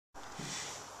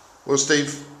Well,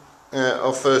 Steve,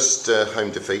 our first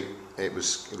home defeat, it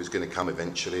was going to come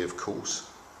eventually, of course,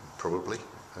 probably,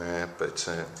 but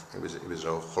it was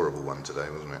a horrible one today,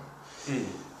 wasn't it?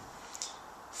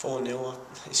 4-0,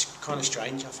 it's kind of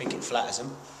strange. I think it flatters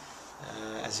them,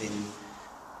 as in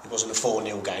it wasn't a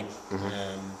 4-0 game.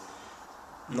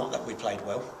 Not that we played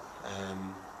well.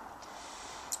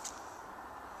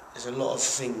 There's a lot of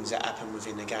things that happen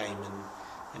within the game,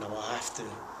 and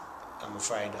I'm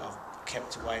afraid I've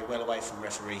kept well away from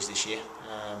referees this year.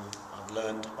 I've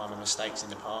learned by my mistakes in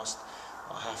the past.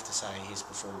 I have to say his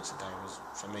performance today was,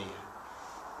 for me,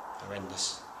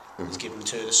 horrendous. He's given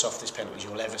two of the softest penalties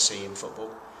you'll ever see in football.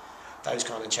 Those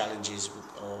kind of challenges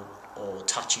or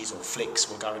touches or flicks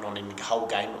were going on in the whole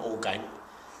game, all game,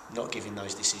 not giving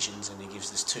those decisions, and he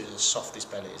gives us two of the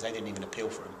softest penalties. They didn't even appeal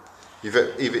for him.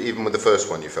 Even with the first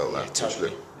one, you felt that? Yeah,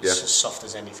 totally. It's as soft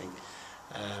as anything.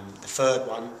 The third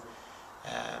one,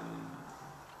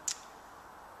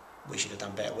 we should have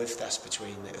done better with. That's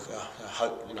between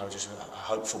just a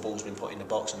hopeful ball's been put in the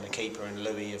box, and the keeper and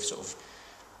Lewes have sort of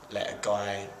let a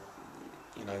guy,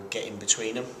 get in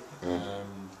between them.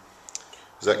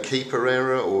 Is that keeper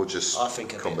error or just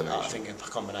combination? I think a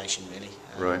combination, really.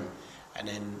 Right. And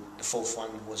then the fourth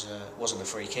one wasn't a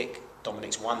free kick.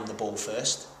 Dominic's won the ball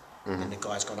first, and the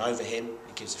guy's gone over him.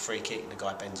 He gives a free kick, and the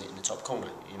guy bends it in the top corner.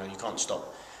 You can't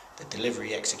stop the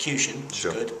delivery, execution. Was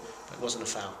good, but it wasn't a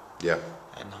foul. Yeah.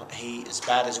 And he, as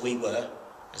bad as we were,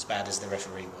 as bad as the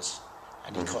referee was,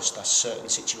 and he cost us certain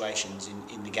situations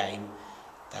in the game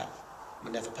that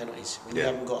were never penalties. When you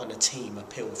haven't got on a team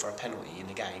appeal for a penalty in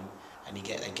the game, and they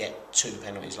get two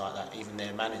penalties like that, even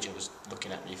their manager was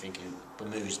looking at me thinking,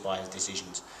 bemused by his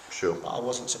decisions. Sure. But I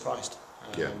wasn't surprised.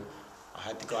 I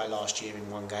had the guy last year in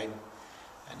one game,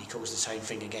 and he calls the same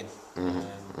thing again.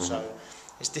 So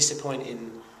it's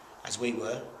disappointing as we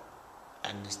were,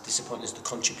 and it's disappointing as the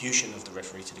contribution of the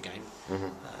referee to the game.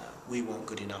 We weren't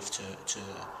good enough to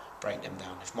break them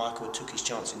down. If Michael took his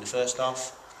chance in the first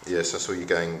half. Yes, I saw you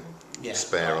going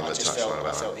spare on the touchline.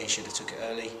 I felt he should have took it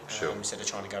early instead of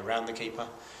trying to go round the keeper.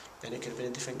 Then it could have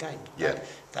been a different game. Yeah.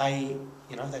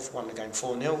 They've won the game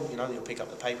 4-0. You'll pick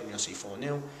up the paper and you'll see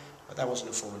 4-0. But that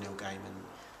wasn't a 4-0 game, and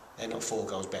they're not 4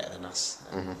 goals better than us.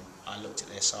 I looked at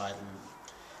their side,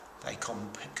 and they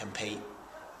compete.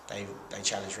 They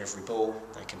challenge for every ball.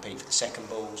 They compete for the second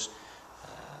balls.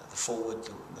 The forward,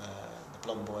 the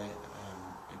blonde boy,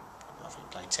 I think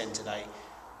he played 10 today.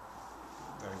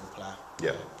 Very good player.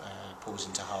 Yeah. Pulls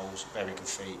into holes, very good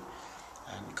feet,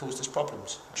 and it caused us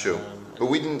problems. Sure. But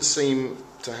we didn't seem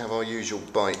to have our usual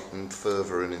bite and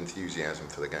fervour and enthusiasm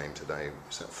for the game today.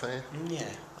 Is that fair? Yeah,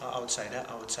 I would say that.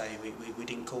 I would say we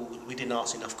didn't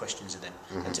ask enough questions of them.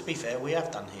 And to be fair, we have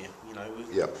done here.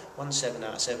 We've won 7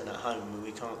 out of 7 at home.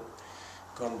 We can't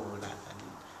grumble with that. And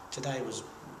today was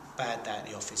bad day at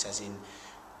the office, as in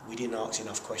we didn't ask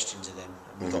enough questions of them.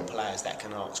 And we've got players that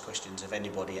can ask questions of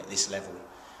anybody at this level,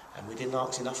 and we didn't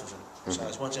ask enough of them. So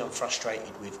as much as I'm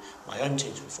frustrated with my own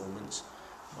team's performance,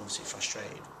 I'm obviously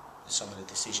frustrated with some of the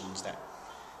decisions that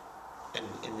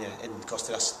in the end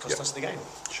cost us the game.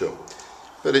 Sure.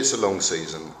 But it's a long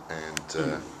season, and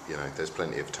there's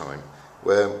plenty of time.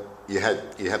 Where you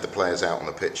had the players out on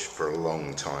the pitch for a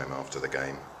long time after the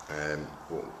game.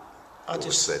 What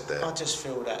was said there? I just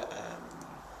feel that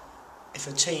if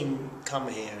a team come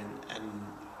here and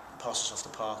pass us off the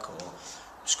park or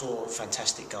score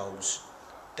fantastic goals,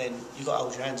 then you've got to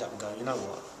hold your hands up and go, you know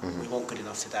what, we weren't good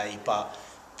enough today, but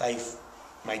they've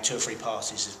made 2 or 3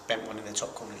 passes, bent one in the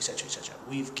top corner, etc., etc.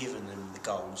 We've given them the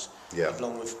goals,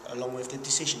 along with the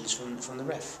decisions from the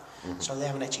ref. So they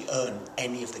haven't actually earned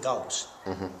any of the goals.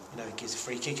 He gives a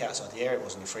free kick outside the area. It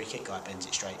wasn't a free kick. Guy bends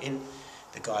it straight in.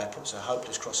 The guy puts a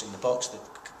hopeless cross in the box.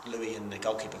 Lewes and the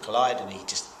goalkeeper collide, and he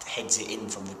just heads it in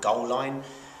from the goal line.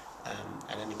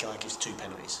 And then the guy gives 2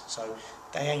 penalties. So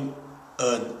they ain't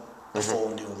earned a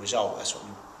 4-0 result. That's what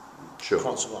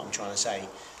what I'm trying to say.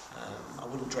 I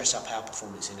wouldn't dress up our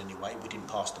performance in any way. We didn't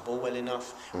pass the ball well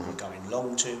enough. We were going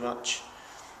long too much.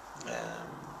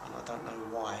 And I don't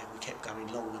know why we kept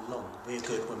going long and long. We were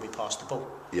good when we passed the ball.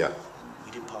 Yeah. And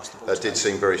we didn't pass the ball. That did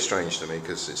seem very strange to me,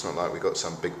 because it's not like we got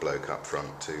some big bloke up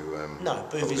front to. No,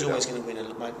 Boovy's always going to win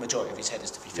a majority of his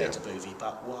headers, to be fair to Boovy.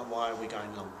 But why are we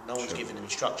going long? No one's given him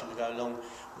instruction to go long.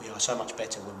 We are so much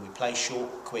better when we play short,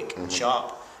 quick, and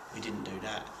sharp. We didn't do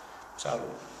that. So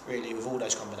really, with all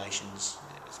those combinations,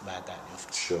 it was bad day in the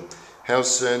office. Sure.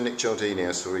 How's Nick Giardini?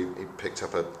 I saw he picked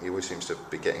up he always seems to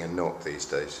be getting a knock these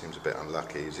days. Seems a bit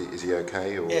unlucky. Is he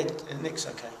okay? Or? Yeah, Nick's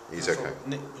okay. He's okay.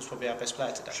 Nick was probably our best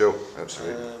player today. Sure,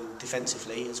 absolutely.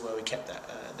 Defensively as well, we kept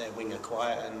their winger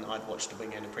quiet, and I'd watched the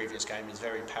winger in the previous game. He's a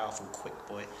very powerful, quick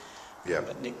boy. Yeah.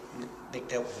 But Nick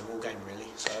dealt with him all game really.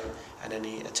 So, and then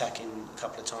he attacking a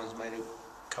couple of times, made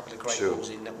a couple of great balls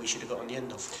in that we should have got on the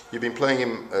end of. You've been playing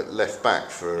him at left back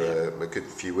for a good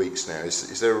few weeks now.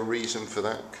 Is there a reason for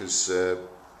that? Because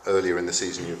earlier in the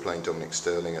season you were playing Dominic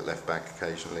Sterling at left back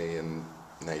occasionally, and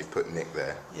now you've put Nick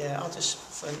there. Yeah,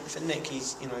 for Nick,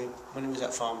 he's, you know, when he was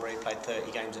at Farnborough, he played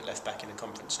 30 games at left back in the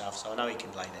Conference South, so I know he can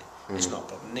play there. It's not a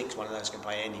problem. Nick's one of those who can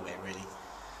play anywhere really,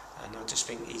 and I just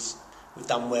think we've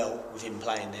done well with him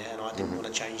playing there, and I didn't want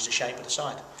to change the shape of the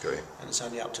side. Okay. And it's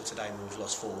only up to today when we've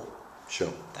lost 4.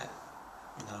 Sure. That,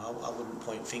 you know, I wouldn't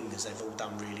point fingers. They've all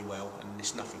done really well, and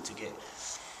there's nothing to get,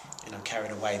 you know,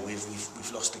 carried away with.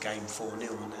 We've lost the game 4-0,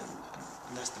 and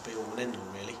that's the be all and end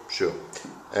all really. Sure.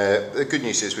 The good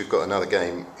news is we've got another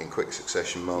game in quick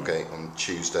succession, Margate on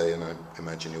Tuesday, and I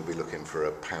imagine you'll be looking for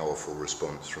a powerful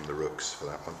response from the Rooks for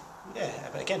that one. Yeah,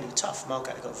 but again, it's tough.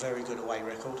 Margate have got a very good away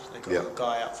record. They've got a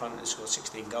guy up front that's scored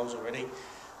 16 goals already.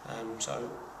 So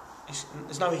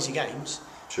there's no easy games.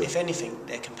 Sure. If anything,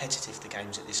 they're competitive, the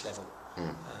games at this level.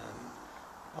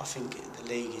 I think the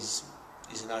league is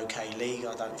an okay league.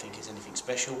 I don't think it's anything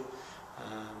special.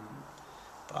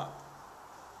 But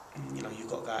you know, you've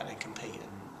got to go out there and compete.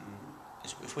 And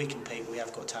if we compete, we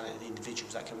have got talented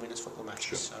individuals that can win us football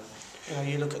matches. Sure. So, you know,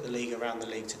 you look at the league around the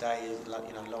league today. Like,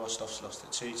 you know, Lowestoft's lost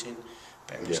at Tooting,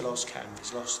 Berwick's lost,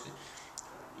 Canvey's lost.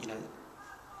 You know,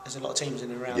 there's a lot of teams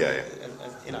in and around.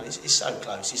 You know, it's so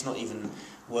close. It's not even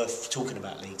worth talking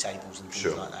about league tables and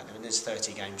things like that. I mean, there's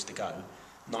 30 games to go,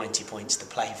 90 points to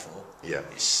play for. Yeah.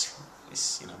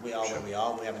 It's you know, we are where we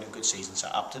are, and we're having a good season, so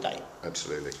up to date.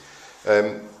 Absolutely.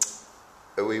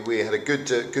 We had a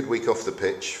good week off the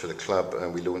pitch for the club,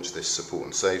 and we launched this support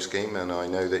and save scheme, and I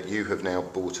know that you have now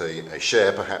bought a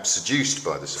share, perhaps seduced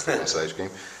by the support and save scheme,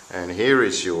 and here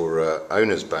is your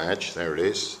owner's badge. There it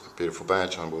is, a beautiful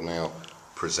badge. I will now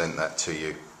present that to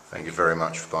you. Thank you very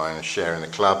much for buying a share in the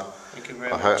club. Thank you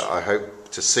very much. I hope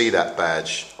to see that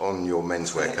badge on your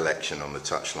menswear collection on the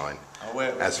touchline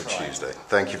as of Tuesday.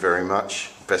 Thank you very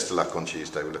much. Best of luck on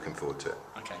Tuesday. We're looking forward to it.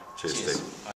 Okay. Cheers. Steve.